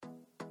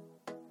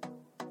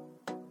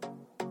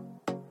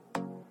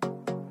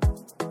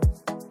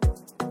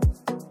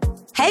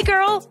Hey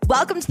girl,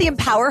 welcome to the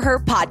Empower Her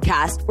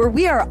podcast, where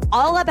we are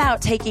all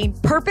about taking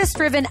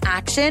purpose-driven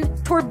action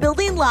toward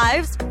building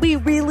lives we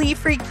really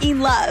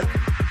freaking love.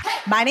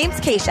 My name's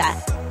Keisha,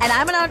 and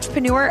I'm an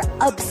entrepreneur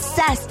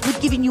obsessed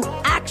with giving you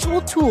actual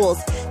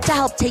tools to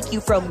help take you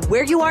from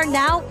where you are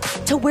now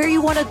to where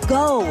you want to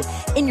go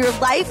in your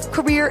life,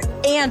 career,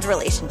 and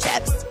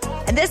relationships.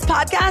 And this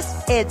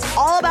podcast, it's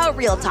all about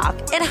real talk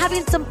and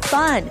having some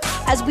fun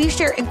as we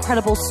share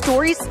incredible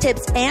stories,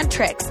 tips, and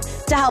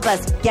tricks to help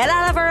us get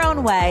out of our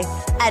own way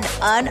and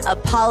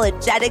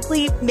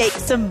unapologetically make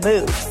some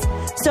moves.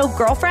 So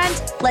girlfriend,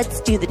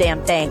 let's do the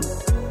damn thing.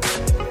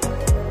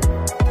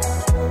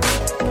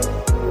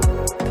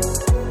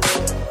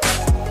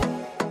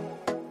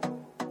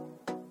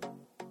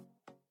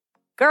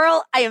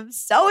 Girl, I am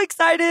so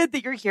excited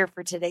that you're here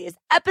for today's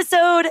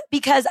episode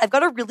because I've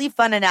got a really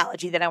fun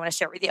analogy that I want to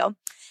share with you.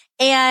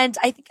 And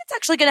I think it's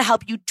actually going to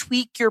help you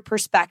tweak your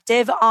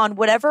perspective on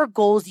whatever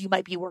goals you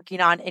might be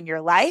working on in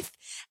your life.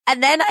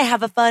 And then I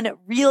have a fun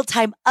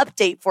real-time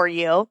update for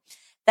you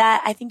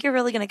that I think you're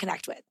really going to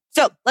connect with.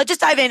 So let's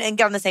just dive in and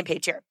get on the same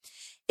page here.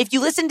 If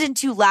you listened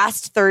into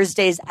last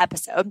Thursday's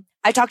episode,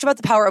 I talked about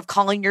the power of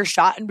calling your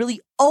shot and really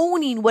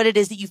owning what it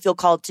is that you feel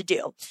called to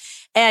do.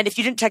 And if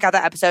you didn't check out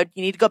that episode,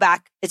 you need to go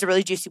back. It's a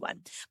really juicy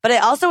one. But I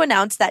also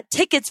announced that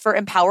tickets for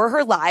Empower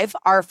Her Live,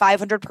 our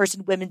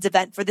 500-person women's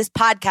event for this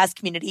podcast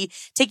community,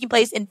 taking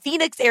place in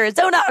Phoenix,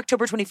 Arizona,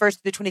 October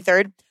 21st through the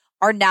 23rd,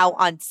 are now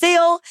on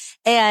sale.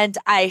 And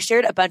I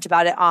shared a bunch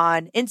about it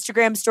on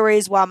Instagram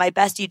stories while my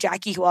bestie,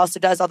 Jackie, who also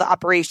does all the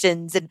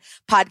operations and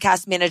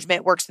podcast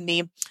management, works with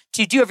me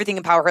to do everything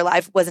Empower Her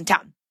Live, was in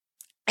town.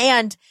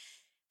 And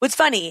what's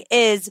funny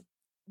is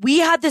we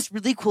had this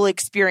really cool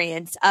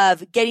experience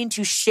of getting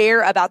to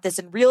share about this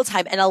in real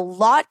time. And a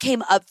lot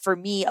came up for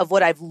me of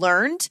what I've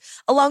learned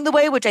along the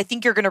way, which I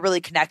think you're going to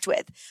really connect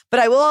with. But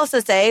I will also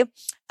say,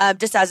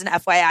 just as an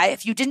FYI,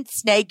 if you didn't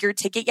snag your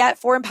ticket yet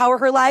for Empower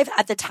Her Live,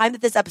 at the time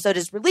that this episode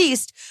is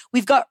released,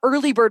 we've got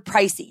early bird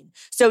pricing.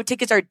 So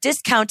tickets are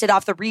discounted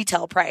off the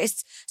retail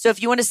price. So if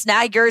you want to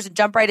snag yours and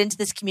jump right into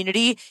this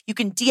community, you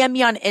can DM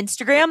me on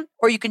Instagram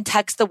or you can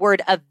text the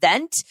word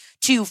event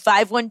to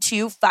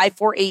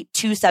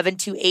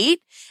 512-548-2728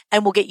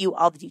 and we'll get you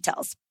all the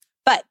details.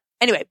 But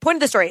anyway, point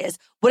of the story is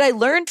what I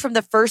learned from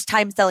the first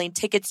time selling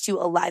tickets to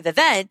a live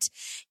event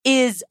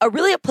is a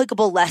really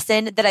applicable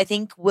lesson that I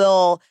think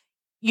will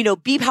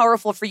be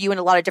powerful for you in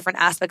a lot of different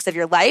aspects of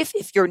your life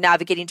if you're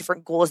navigating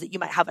different goals that you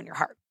might have on your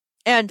heart.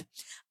 And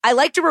I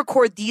like to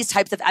record these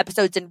types of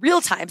episodes in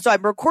real time. So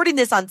I'm recording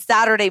this on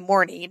Saturday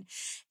morning.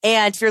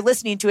 And if you're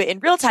listening to it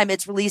in real time,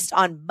 it's released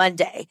on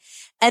Monday.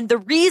 And the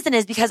reason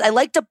is because I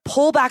like to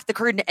pull back the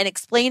curtain and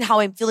explain how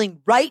I'm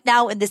feeling right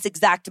now in this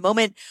exact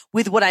moment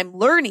with what I'm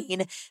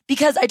learning,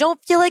 because I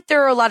don't feel like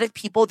there are a lot of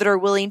people that are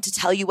willing to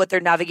tell you what they're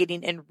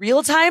navigating in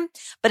real time,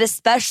 but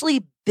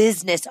especially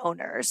business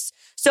owners.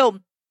 So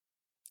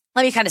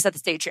let me kind of set the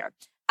stage here.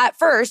 At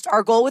first,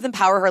 our goal with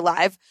Empower Her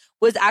Live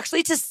was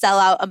actually to sell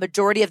out a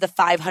majority of the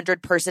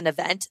 500-person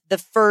event the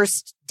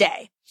first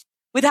day.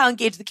 With how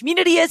engaged the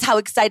community is, how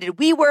excited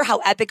we were, how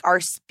epic our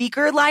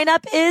speaker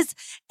lineup is,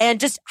 and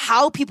just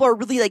how people are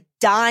really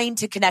dying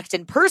to connect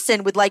in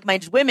person with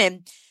like-minded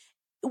women,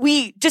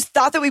 we just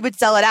thought that we would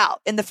sell it out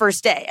in the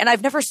first day. And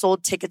I've never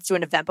sold tickets to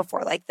an event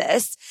before like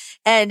this.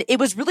 And it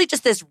was really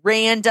just this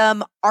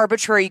random,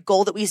 arbitrary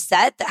goal that we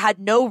set that had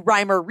no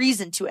rhyme or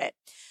reason to it.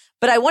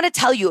 But I want to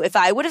tell you, if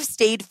I would have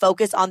stayed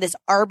focused on this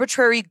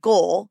arbitrary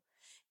goal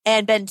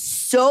and been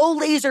so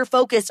laser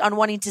focused on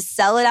wanting to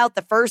sell it out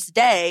the first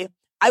day,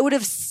 I would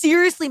have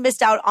seriously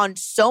missed out on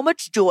so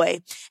much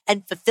joy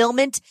and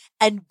fulfillment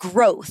and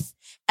growth.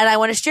 And I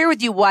want to share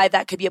with you why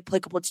that could be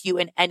applicable to you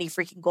in any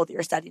freaking goal that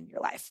you're setting in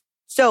your life.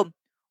 So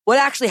what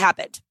actually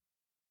happened?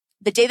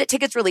 The day that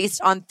tickets released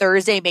on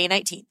Thursday, May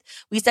 19th,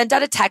 we sent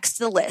out a text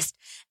to the list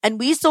and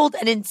we sold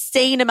an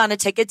insane amount of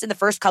tickets in the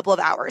first couple of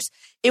hours.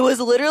 It was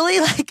literally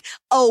like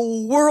a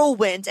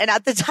whirlwind. And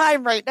at the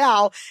time right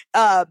now,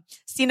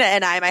 Sina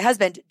and I, my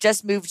husband,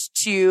 just moved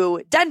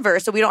to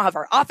Denver. So we don't have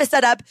our office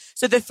set up.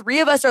 So the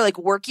three of us are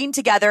working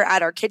together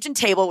at our kitchen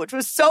table, which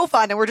was so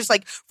fun. And we're just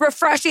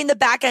refreshing the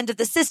back end of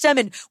the system.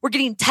 And we're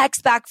getting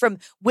texts back from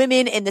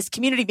women in this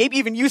community, maybe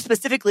even you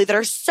specifically, that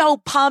are so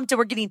pumped. And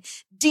we're getting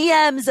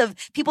DMs of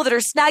people that are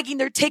snagging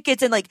their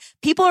tickets. And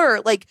people are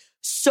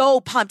so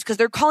pumped because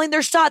they're calling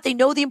their shot. They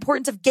know the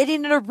importance of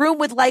getting in a room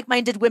with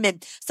like-minded women.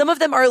 Some of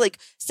them are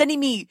sending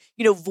me,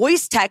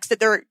 voice texts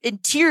that they're in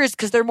tears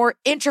because they're more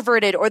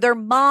introverted, or they're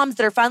moms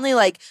that are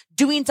finally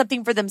doing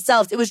something for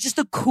themselves. It was just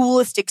the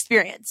coolest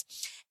experience.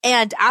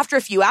 And after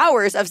a few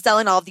hours of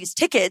selling all of these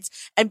tickets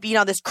and being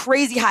on this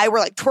crazy high,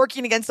 we're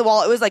twerking against the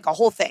wall. It was a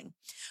whole thing.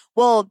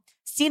 Well,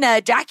 Sina,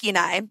 Jackie, and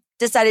I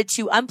decided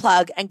to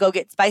unplug and go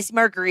get spicy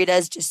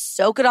margaritas, just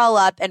soak it all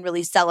up and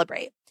really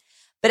celebrate.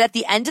 But at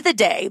the end of the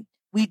day,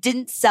 we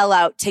didn't sell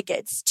out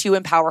tickets to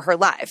Empower Her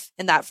Live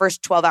in that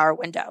first 12-hour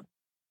window.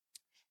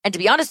 And to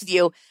be honest with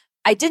you,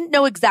 I didn't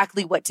know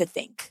exactly what to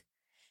think.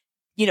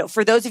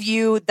 For those of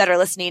you that are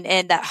listening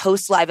in that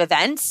host live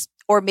events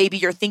or maybe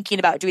you're thinking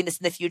about doing this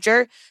in the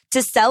future,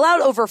 to sell out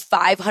over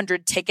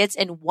 500 tickets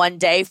in one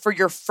day for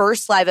your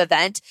first live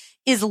event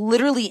is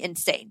literally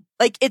insane.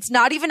 Like, it's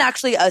not even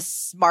actually a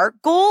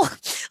smart goal.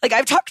 Like,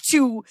 I've talked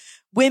to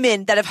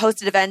women that have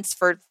hosted events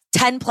for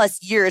 10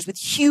 plus years with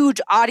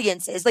huge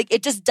audiences. Like,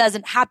 it just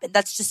doesn't happen.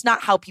 That's just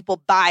not how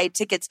people buy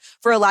tickets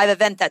for a live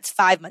event that's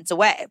 5 months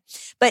away.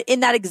 But in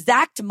that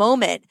exact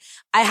moment,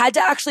 I had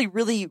to actually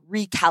really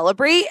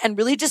recalibrate and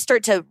really just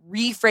start to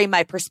reframe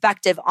my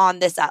perspective on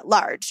this at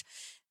large.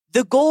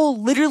 The goal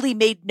literally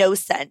made no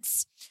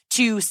sense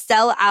to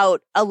sell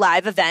out a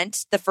live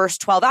event the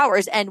first 12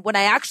 hours. And when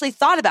I actually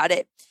thought about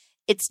it,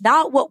 it's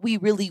not what we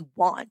really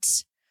want.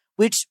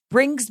 Which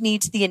brings me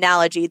to the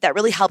analogy that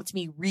really helped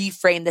me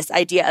reframe this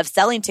idea of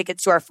selling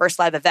tickets to our first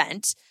live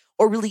event,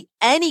 or really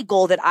any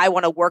goal that I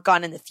want to work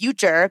on in the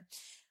future.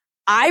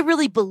 I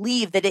really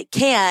believe that it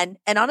can,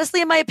 and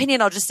honestly, in my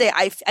opinion, I'll just say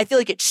I feel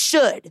like it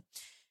should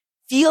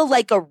feel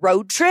like a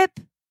road trip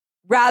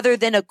rather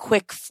than a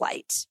quick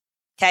flight.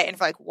 Okay. And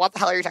if you're like, what the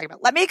hell are you talking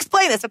about? Let me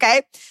explain this.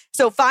 Okay.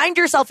 So find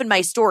yourself in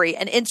my story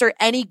and insert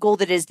any goal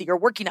that is that you're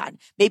working on.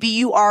 Maybe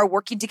you are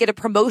working to get a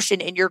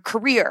promotion in your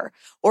career,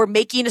 or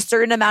making a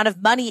certain amount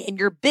of money in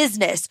your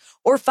business,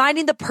 or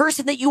finding the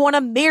person that you want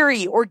to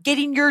marry, or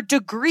getting your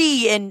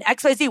degree in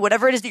XYZ,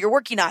 whatever it is that you're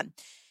working on.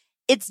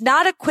 It's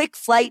not a quick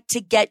flight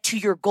to get to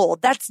your goal.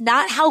 That's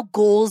not how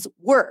goals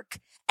work.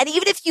 And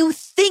even if you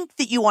think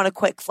that you want a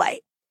quick flight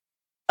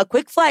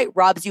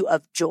robs you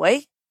of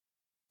joy.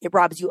 It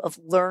robs you of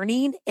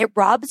learning. It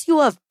robs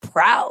you of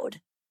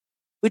proud,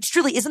 which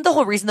truly isn't the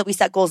whole reason that we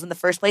set goals in the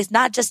first place,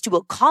 not just to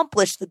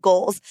accomplish the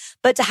goals,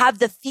 but to have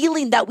the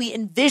feeling that we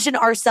envision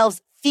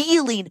ourselves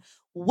feeling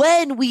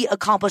when we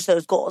accomplish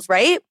those goals,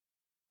 right?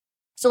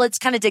 So let's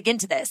kind of dig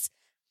into this.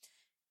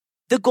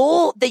 The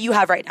goal that you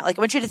have right now, like,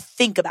 I want you to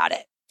think about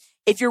it.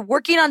 If you're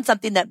working on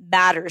something that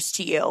matters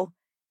to you,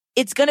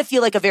 it's going to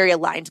feel like a very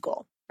aligned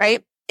goal,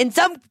 right? In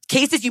some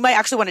cases, you might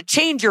actually want to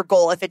change your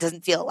goal if it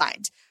doesn't feel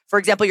aligned. For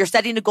example, you're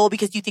setting a goal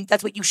because you think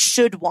that's what you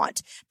should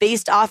want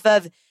based off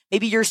of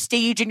maybe your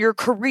stage in your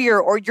career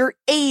or your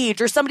age,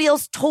 or somebody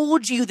else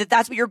told you that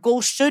that's what your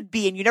goal should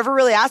be. And you never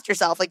really asked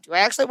yourself, like, do I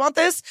actually want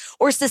this?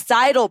 Or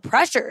societal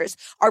pressures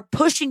are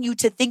pushing you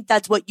to think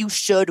that's what you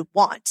should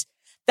want.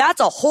 That's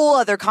a whole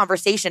other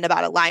conversation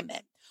about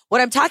alignment.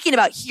 What I'm talking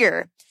about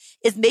here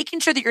is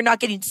making sure that you're not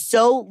getting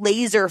so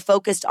laser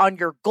focused on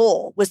your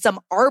goal with some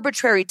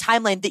arbitrary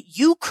timeline that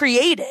you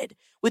created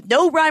with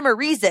no rhyme or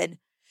reason.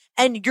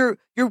 And you're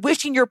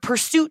wishing your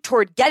pursuit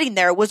toward getting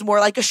there was more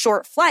like a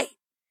short flight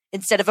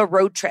instead of a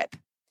road trip.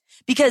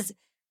 Because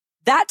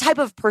that type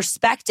of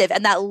perspective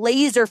and that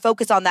laser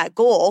focus on that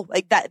goal,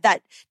 like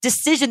that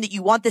decision that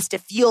you want this to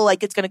feel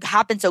like it's going to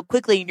happen so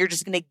quickly and you're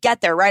just going to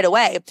get there right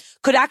away,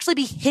 could actually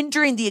be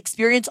hindering the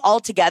experience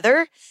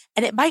altogether.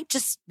 And it might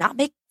just not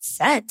make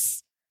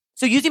sense.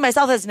 So using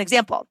myself as an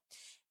example,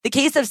 the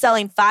case of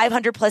selling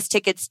 500 plus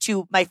tickets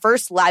to my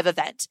first live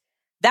event,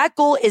 that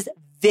goal is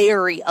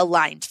very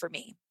aligned for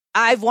me.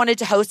 I've wanted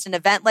to host an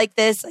event like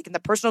this, like in the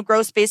personal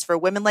growth space for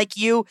women like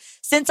you,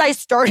 since I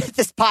started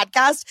this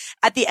podcast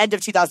at the end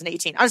of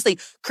 2018. Honestly,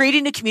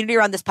 creating a community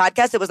around this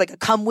podcast that was like a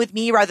come with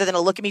me rather than a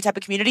look at me type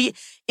of community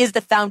is the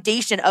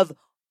foundation of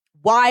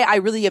why I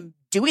really am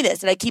doing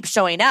this. And I keep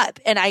showing up,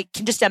 and I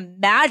can just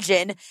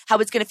imagine how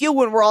it's going to feel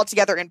when we're all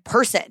together in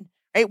person,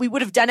 right? We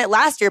would have done it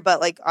last year,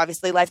 but like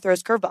obviously life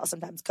throws curveballs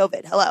sometimes,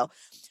 COVID, hello.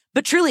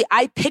 But truly,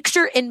 I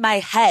picture in my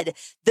head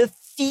the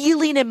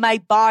feeling in my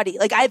body.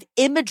 Like, I have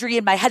imagery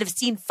in my head of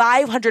seeing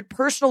 500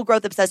 personal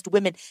growth obsessed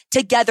women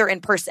together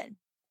in person.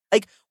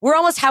 Like, we're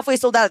almost halfway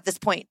sold out at this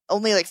point,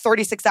 only like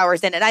 36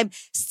 hours in. And I'm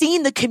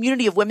seeing the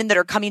community of women that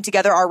are coming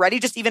together already,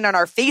 just even on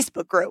our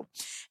Facebook group,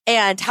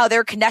 and how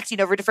they're connecting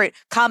over different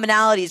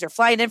commonalities or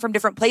flying in from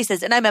different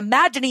places. And I'm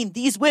imagining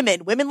these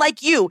women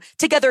like you,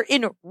 together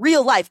in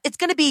real life. It's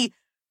going to be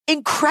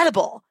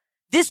incredible.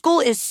 This goal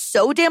is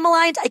so damn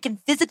aligned, I can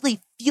physically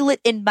feel it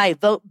in my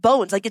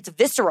bones. Like, it's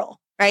visceral,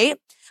 right?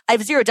 I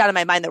have zero doubt in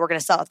my mind that we're going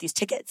to sell off these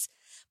tickets.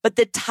 But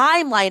the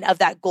timeline of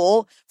that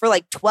goal for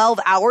like 12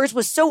 hours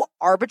was so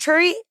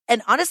arbitrary.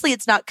 And honestly,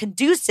 it's not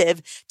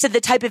conducive to the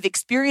type of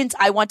experience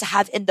I want to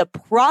have in the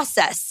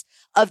process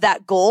of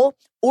that goal,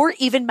 or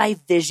even my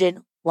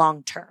vision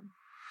long term.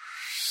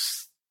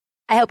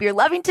 I hope you're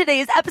loving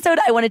today's episode.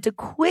 I wanted to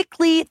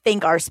quickly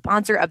thank our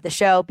sponsor of the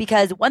show,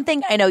 because one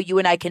thing I know you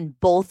and I can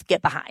both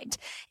get behind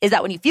is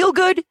that when you feel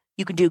good,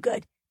 you can do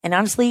good. And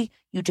honestly,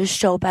 you just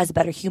show up as a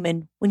better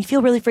human when you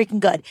feel really freaking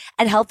good.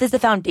 And health is the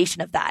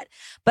foundation of that.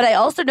 But I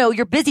also know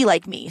you're busy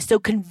like me. So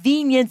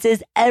convenience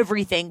is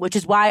everything, which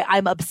is why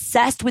I'm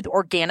obsessed with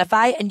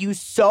Organifi and use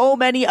so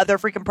many other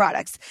freaking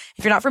products.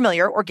 If you're not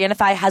familiar,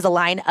 Organifi has a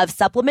line of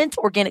supplements,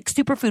 organic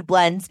superfood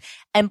blends,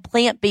 and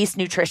plant-based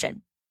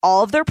nutrition.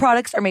 All of their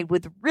products are made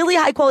with really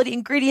high quality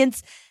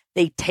ingredients.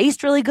 They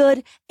taste really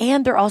good,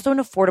 and they're also an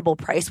affordable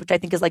price, which I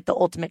think is like the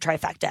ultimate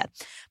trifecta.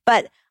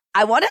 But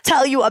I want to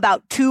tell you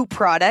about two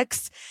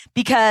products,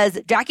 because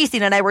Jackie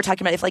Sina and I were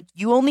talking about if like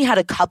you only had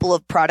a couple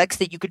of products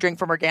that you could drink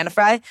from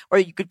Organifi or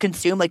you could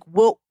consume, like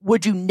what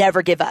would you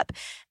never give up?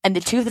 And the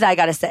two that I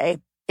got to say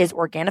is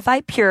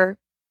Organifi Pure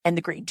and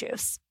the green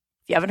juice.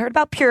 If you haven't heard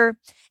about Pure,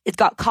 it's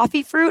got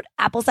coffee fruit,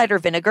 apple cider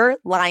vinegar,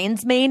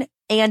 lion's mane,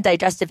 and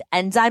digestive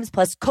enzymes,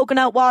 plus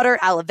coconut water,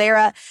 aloe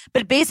vera.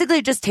 But it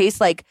basically just tastes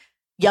like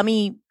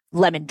yummy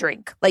lemon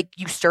drink. Like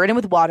you stir it in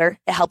with water.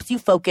 It helps you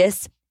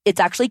focus. It's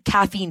actually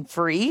caffeine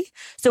free.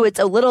 So it's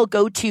a little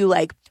go-to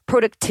like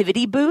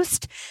productivity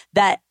boost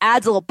that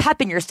adds a little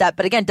pep in your step,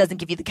 but again, doesn't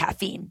give you the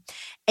caffeine.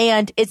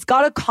 And it's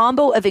got a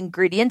combo of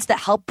ingredients that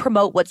help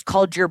promote what's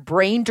called your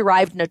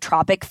brain-derived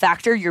nootropic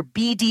factor, your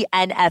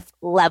BDNF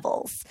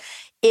levels.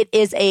 It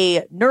is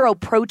a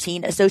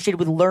neuroprotein associated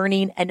with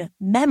learning and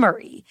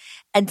memory.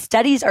 And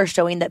studies are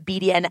showing that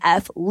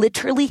BDNF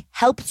literally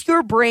helps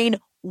your brain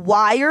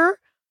wire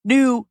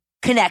new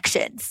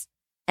connections.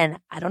 And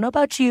I don't know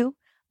about you,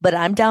 but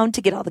I'm down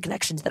to get all the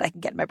connections that I can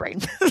get in my brain.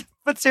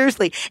 But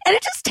seriously, and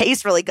it just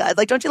tastes really good.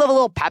 Like, don't you love a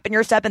little pep in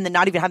your step and then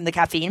not even having the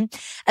caffeine?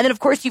 And then, of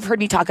course, you've heard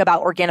me talk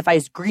about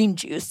Organifi's green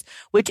juice,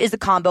 which is a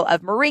combo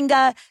of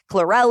moringa,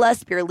 chlorella,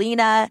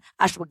 spirulina,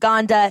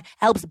 ashwagandha. It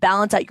helps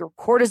balance out your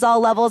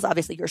cortisol levels,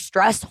 obviously your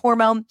stress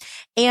hormone,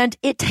 and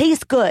it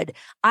tastes good.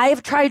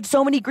 I've tried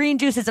so many green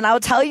juices, and I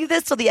will tell you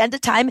this till the end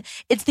of time.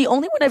 It's the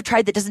only one I've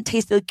tried that doesn't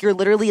taste like you're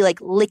literally like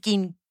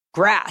licking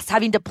grass,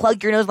 having to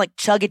plug your nose and like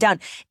chug it down.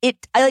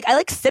 I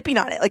like sipping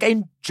on it. Like I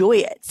enjoy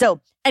it.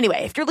 So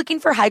anyway, if you're looking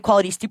for high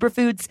quality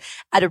superfoods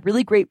at a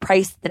really great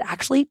price that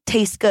actually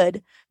tastes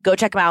good, go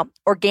check them out.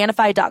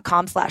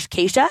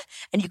 Organifi.com/Keisha.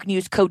 And you can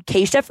use code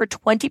Keisha for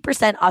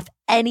 20% off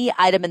any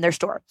item in their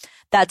store.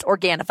 That's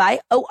Organifi,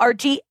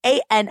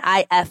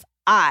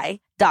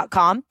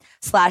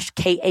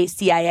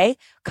 ORGANIFI.com/KACIA.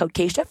 Code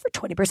Keisha for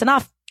 20%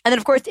 off. And then,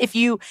 of course, if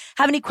you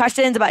have any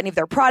questions about any of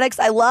their products,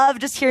 I love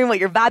just hearing what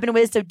you're vibing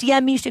with. So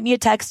DM me, shoot me a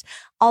text,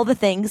 all the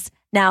things.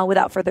 Now,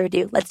 without further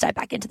ado, let's dive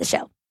back into the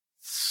show.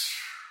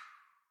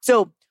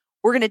 So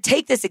we're going to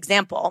take this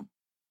example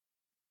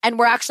and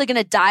we're actually going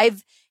to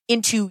dive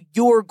into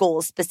your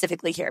goals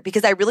specifically here,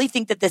 because I really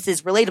think that this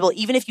is relatable,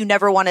 even if you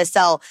never want to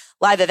sell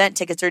live event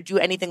tickets or do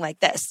anything like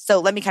this. So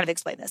let me kind of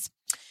explain this.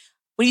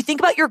 When you think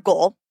about your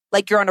goal,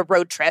 like you're on a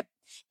road trip,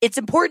 it's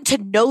important to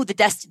know the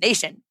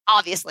destination,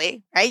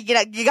 obviously, right?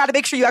 You got to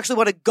make sure you actually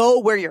want to go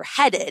where you're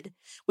headed,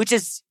 which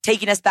is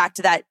taking us back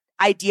to that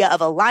idea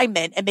of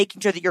alignment and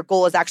making sure that your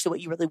goal is actually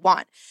what you really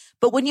want.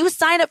 But when you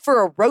sign up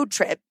for a road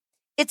trip,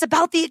 it's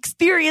about the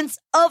experience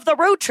of the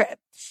road trip.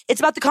 It's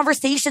about the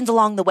conversations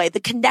along the way, the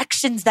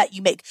connections that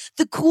you make,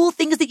 the cool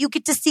things that you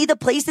get to see, the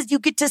places you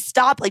get to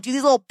stop, like do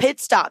these little pit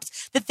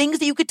stops, the things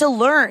that you get to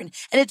learn.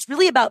 And it's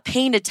really about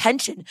paying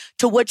attention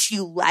to what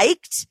you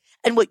liked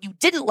and what you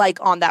didn't like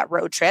on that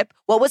road trip,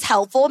 what was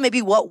helpful,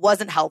 maybe what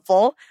wasn't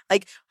helpful,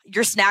 like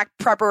your snack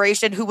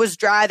preparation, who was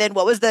driving,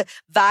 what was the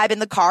vibe in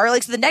the car.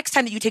 Like, so the next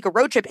time that you take a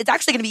road trip, it's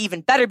actually going to be even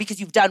better because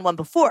you've done one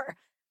before.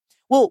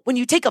 Well, when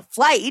you take a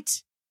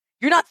flight,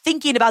 you're not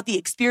thinking about the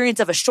experience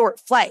of a short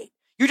flight.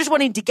 You're just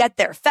wanting to get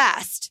there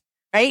fast,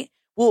 right?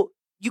 Well,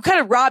 you kind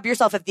of rob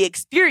yourself of the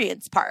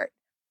experience part.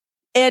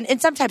 And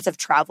in some types of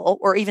travel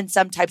or even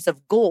some types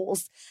of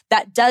goals,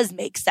 that does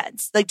make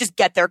sense. Like just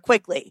get there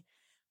quickly.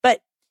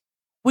 But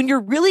when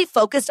you're really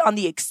focused on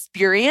the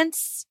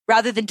experience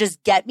rather than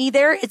just get me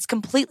there, it's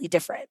completely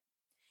different.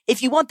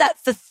 If you want that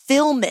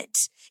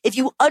fulfillment, if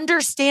you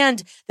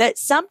understand that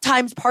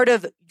sometimes part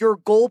of your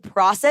goal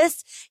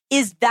process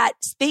is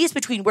that space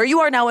between where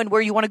you are now and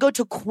where you want to go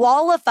to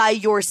qualify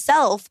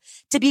yourself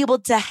to be able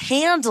to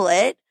handle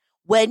it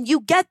when you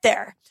get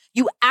there.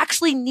 You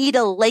actually need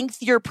a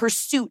lengthier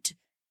pursuit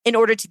in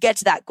order to get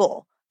to that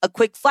goal. A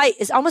quick flight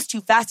is almost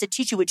too fast to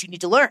teach you what you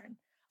need to learn.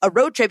 A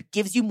road trip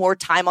gives you more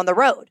time on the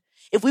road.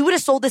 If we would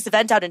have sold this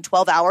event out in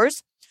 12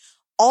 hours,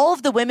 all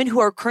of the women who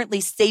are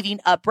currently saving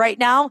up right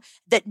now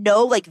that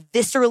know like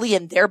viscerally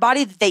in their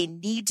body that they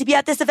need to be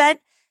at this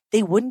event,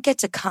 they wouldn't get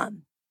to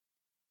come.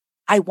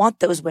 I want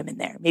those women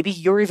there. Maybe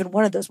you're even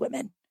one of those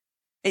women.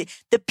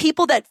 The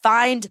people that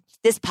find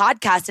this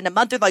podcast in a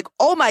month are like,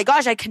 oh my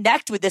gosh, I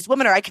connect with this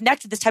woman or I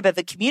connect with this type of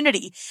a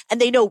community.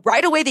 And they know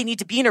right away they need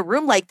to be in a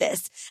room like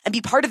this and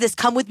be part of this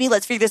come with me,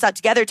 let's figure this out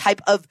together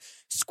type of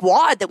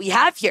squad that we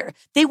have here.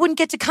 They wouldn't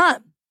get to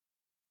come.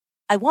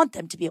 I want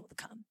them to be able to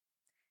come.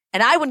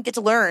 And I wouldn't get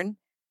to learn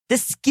the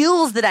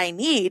skills that I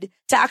need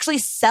to actually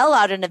sell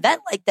out an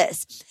event like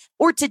this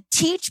or to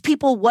teach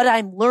people what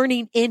I'm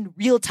learning in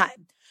real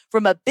time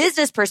from a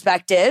business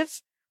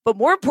perspective, but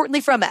more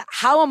importantly, from a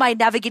how am I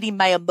navigating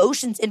my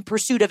emotions in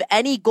pursuit of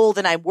any goal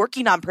that I'm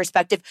working on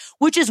perspective,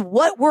 which is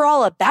what we're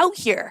all about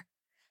here.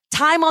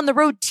 Time on the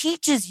road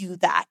teaches you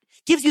that,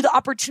 gives you the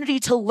opportunity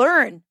to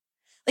learn.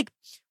 Like,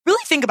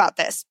 really think about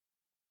this.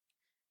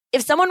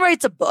 If someone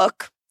writes a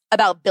book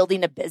about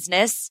building a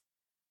business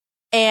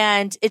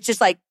and it's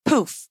just like,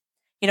 poof,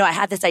 I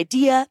had this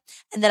idea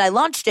and then I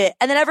launched it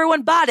and then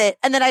everyone bought it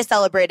and then I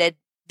celebrated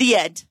the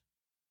end.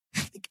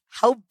 Like,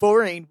 how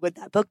boring would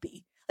that book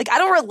be? Like, I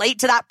don't relate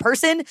to that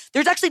person.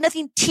 There's actually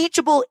nothing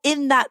teachable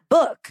in that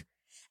book.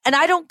 And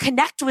I don't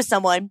connect with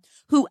someone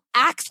who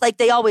acts like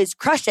they always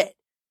crush it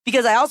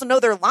because I also know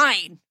they're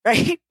lying,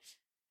 right?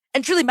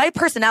 And truly my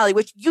personality,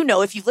 which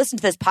if you've listened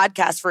to this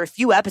podcast for a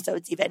few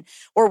episodes even,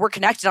 or we're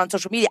connected on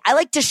social media, I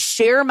like to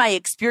share my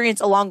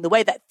experience along the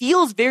way that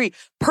feels very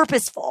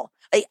purposeful.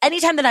 Like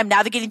anytime that I'm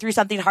navigating through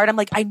something hard, I'm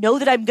like, I know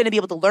that I'm going to be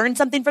able to learn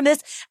something from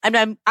this, and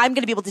I'm going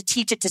to be able to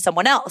teach it to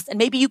someone else. And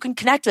maybe you can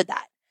connect with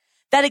that.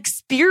 That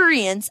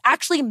experience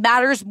actually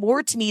matters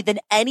more to me than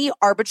any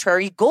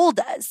arbitrary goal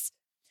does.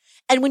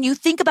 And when you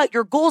think about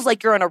your goals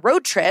like you're on a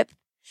road trip,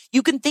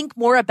 you can think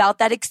more about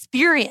that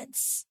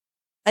experience.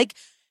 Like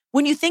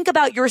when you think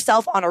about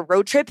yourself on a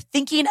road trip,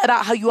 thinking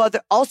about how you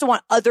also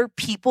want other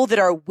people that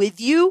are with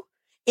you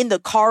in the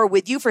car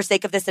with you, for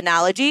sake of this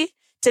analogy,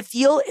 to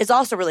feel is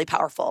also really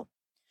powerful.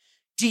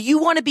 Do you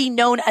want to be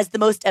known as the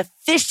most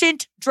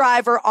efficient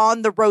driver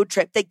on the road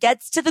trip that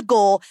gets to the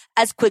goal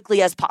as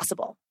quickly as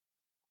possible?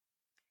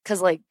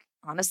 Because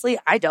honestly,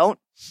 I don't.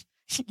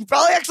 You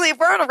probably if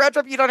we're on a road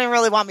trip, you don't even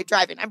really want me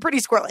driving. I'm pretty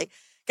squirrely.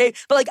 Okay.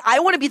 But I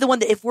want to be the one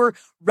that if we're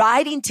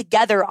riding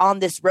together on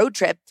this road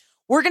trip,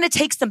 we're going to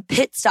take some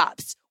pit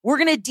stops. We're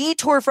going to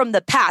detour from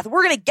the path.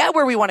 We're going to get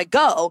where we want to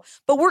go,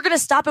 but we're going to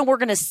stop and we're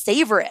going to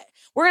savor it.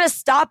 We're going to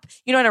stop,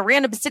 in a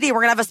random city and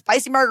we're going to have a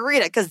spicy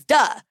margarita because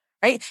duh.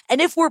 Right. And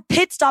if we're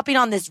pit stopping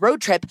on this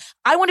road trip,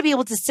 I want to be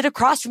able to sit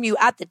across from you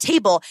at the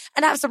table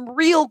and have some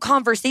real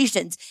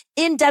conversations,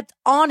 in-depth,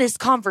 honest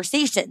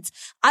conversations.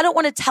 I don't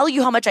want to tell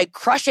you how much I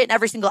crush it in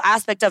every single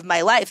aspect of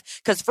my life,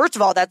 because first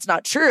of all, that's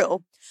not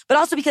true, but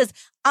also because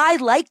I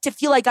like to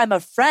feel like I'm a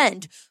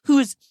friend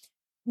who's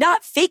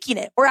not faking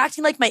it or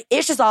acting like my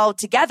ish is all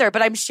together,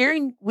 but I'm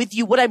sharing with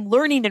you what I'm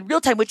learning in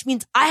real time, which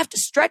means I have to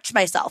stretch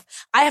myself.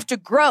 I have to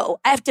grow.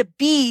 I have to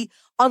be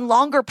on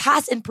longer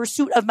paths in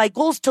pursuit of my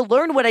goals to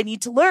learn what I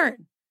need to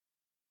learn.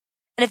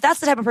 And if that's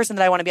the type of person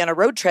that I want to be on a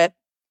road trip,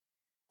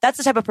 that's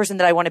the type of person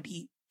that I want to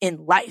be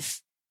in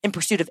life in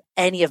pursuit of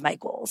any of my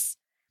goals.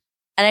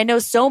 And I know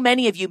so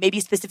many of you, maybe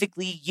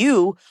specifically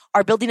you,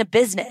 are building a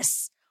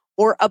business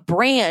or a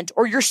brand,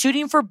 or you're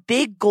shooting for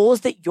big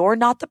goals that you're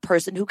not the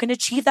person who can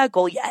achieve that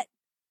goal yet.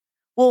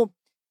 Well,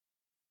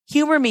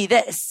 humor me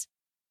this.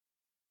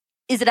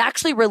 Is it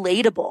actually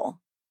relatable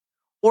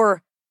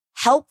or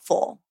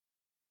helpful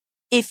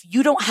if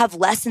you don't have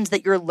lessons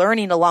that you're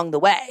learning along the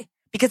way?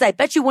 Because I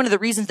bet you one of the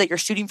reasons that you're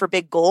shooting for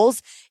big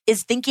goals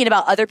is thinking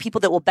about other people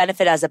that will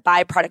benefit as a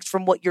byproduct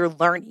from what you're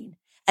learning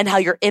and how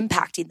you're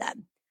impacting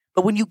them.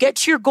 But when you get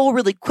to your goal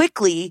really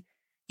quickly,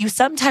 you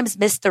sometimes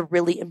miss the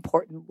really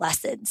important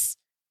lessons.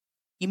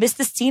 You miss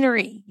the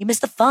scenery. You miss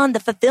the fun, the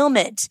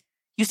fulfillment.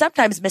 You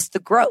sometimes miss the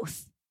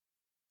growth.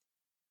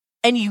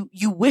 And you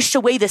wish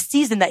away the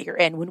season that you're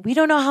in when we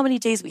don't know how many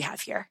days we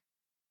have here.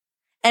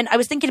 And I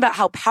was thinking about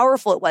how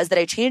powerful it was that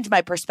I changed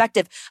my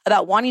perspective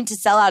about wanting to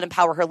sell out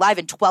Empower Her Live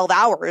in 12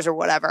 hours or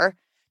whatever,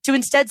 to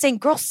instead saying,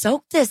 girl,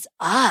 soak this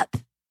up.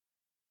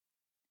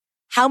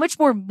 How much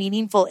more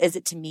meaningful is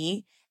it to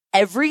me,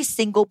 every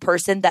single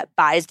person that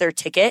buys their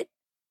ticket,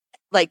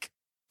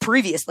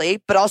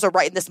 previously, but also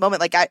right in this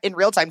moment, in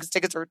real time, because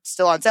tickets are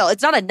still on sale.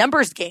 It's not a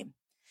numbers game.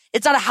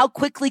 It's not a how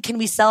quickly can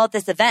we sell at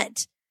this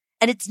event.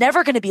 And it's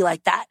never going to be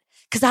like that,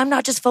 because I'm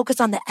not just focused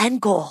on the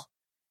end goal.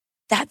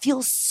 That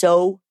feels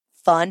so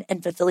fun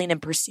and fulfilling in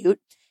pursuit.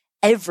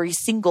 Every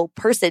single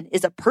person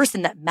is a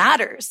person that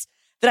matters,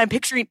 that I'm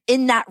picturing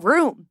in that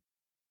room.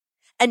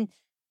 And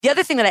the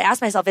other thing that I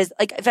ask myself is,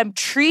 if I'm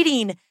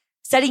treating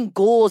setting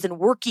goals and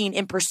working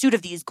in pursuit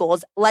of these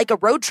goals like a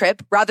road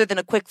trip rather than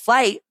a quick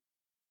flight,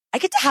 I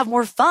get to have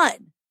more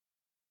fun.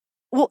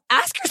 Well,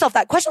 ask yourself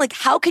that question,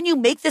 how can you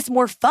make this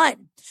more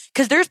fun?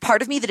 Because there's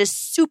part of me that is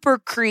super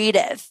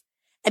creative.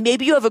 And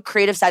maybe you have a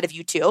creative side of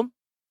you too.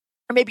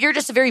 Or maybe you're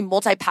just a very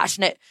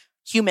multi-passionate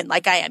human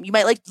like I am. You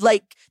might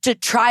like to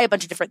try a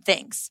bunch of different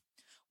things.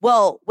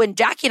 Well, when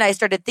Jackie and I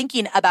started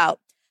thinking about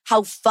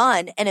how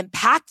fun and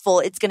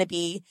impactful it's going to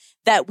be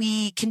that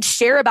we can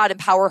share about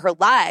Empower Her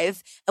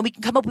Live, and we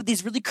can come up with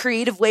these really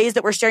creative ways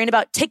that we're sharing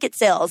about ticket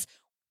sales.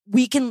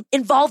 We can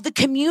involve the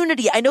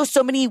community. I know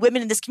so many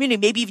women in this community,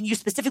 maybe even you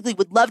specifically,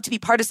 would love to be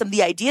part of some of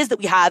the ideas that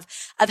we have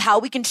of how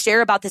we can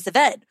share about this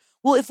event.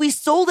 Well, if we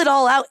sold it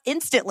all out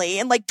instantly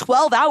in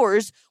 12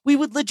 hours, we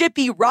would legit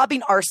be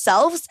robbing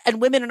ourselves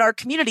and women in our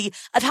community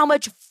of how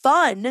much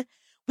fun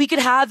we could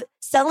have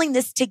selling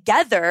this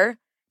together,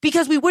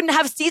 because we wouldn't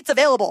have seats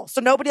available, so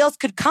nobody else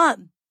could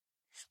come.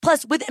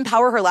 Plus, with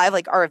Empower Her Live,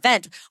 our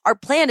event, our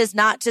plan is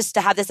not just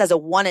to have this as a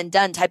one and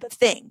done type of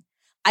thing.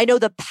 I know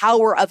the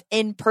power of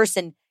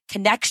in-person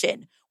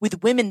connection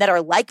with women that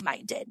are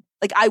like-minded.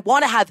 I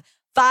want to have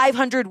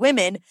 500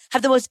 women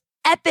have the most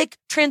epic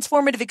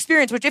transformative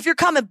experience, which if you're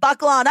coming,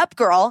 buckle on up,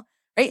 girl,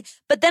 right?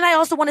 But then I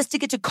also want us to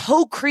get to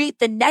co-create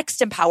the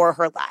next Empower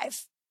Her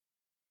Live.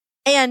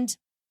 And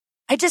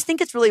I just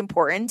think it's really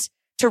important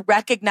to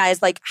recognize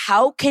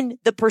how can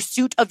the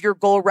pursuit of your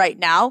goal right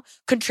now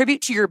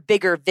contribute to your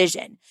bigger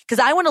vision? Because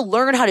I want to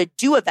learn how to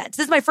do events.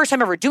 This is my first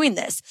time ever doing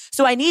this.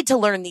 So I need to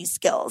learn these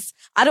skills.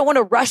 I don't want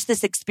to rush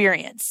this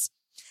experience.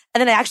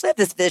 And then I actually have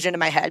this vision in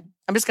my head.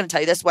 I'm just going to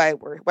tell you this why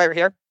we're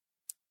here.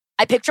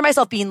 I picture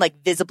myself being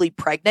like visibly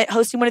pregnant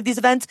hosting one of these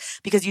events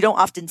because you don't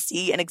often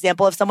see an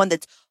example of someone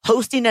that's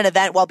hosting an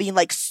event while being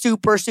like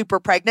super,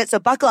 super pregnant. So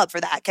buckle up for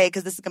that, okay?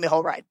 Because this is going to be a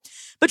whole ride.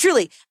 But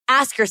truly,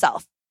 ask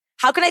yourself,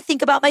 how can I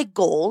think about my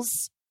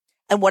goals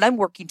and what I'm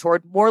working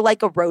toward more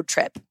like a road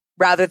trip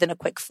rather than a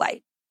quick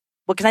flight?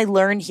 What can I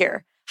learn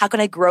here? How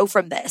can I grow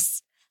from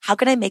this? How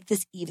can I make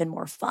this even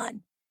more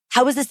fun?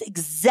 How is this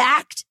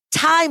exact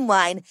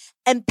timeline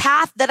and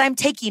path that I'm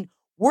taking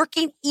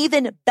working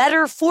even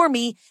better for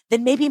me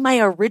than maybe my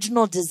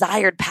original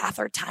desired path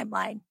or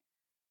timeline?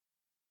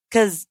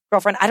 Because,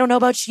 girlfriend, I don't know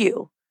about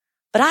you,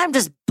 but I'm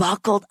just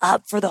buckled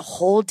up for the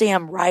whole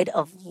damn ride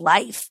of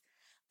life.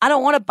 I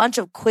don't want a bunch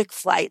of quick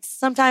flights.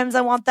 Sometimes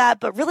I want that,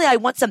 but really I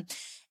want some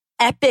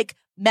epic,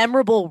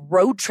 memorable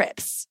road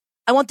trips.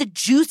 I want the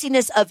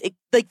juiciness of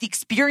like the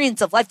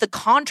experience of life, the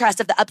contrast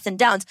of the ups and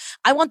downs.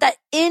 I want that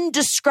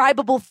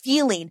indescribable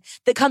feeling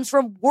that comes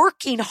from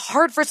working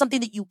hard for something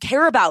that you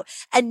care about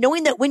and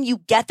knowing that when you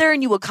get there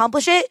and you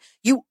accomplish it,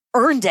 you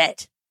earned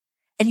it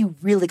and you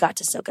really got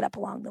to soak it up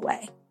along the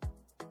way.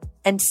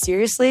 And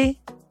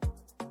seriously,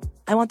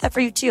 I want that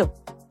for you too.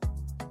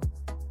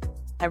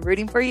 I'm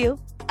rooting for you.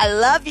 I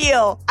love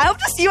you. I hope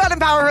to see you on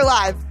Empower Her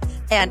Live.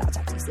 And I'll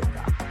talk to you soon,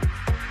 girl.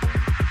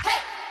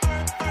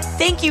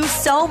 Thank you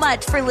so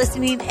much for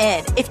listening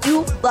in. If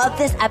you love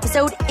this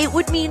episode, it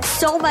would mean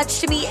so much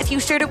to me if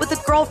you shared it with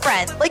a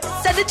girlfriend. Like,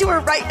 send it to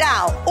her right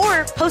now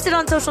or post it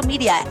on social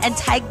media and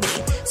tag me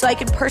so I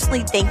can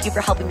personally thank you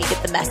for helping me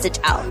get the message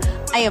out.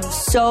 I am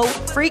so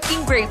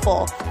freaking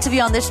grateful to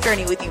be on this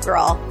journey with you,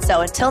 girl.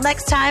 So until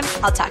next time,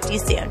 I'll talk to you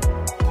soon.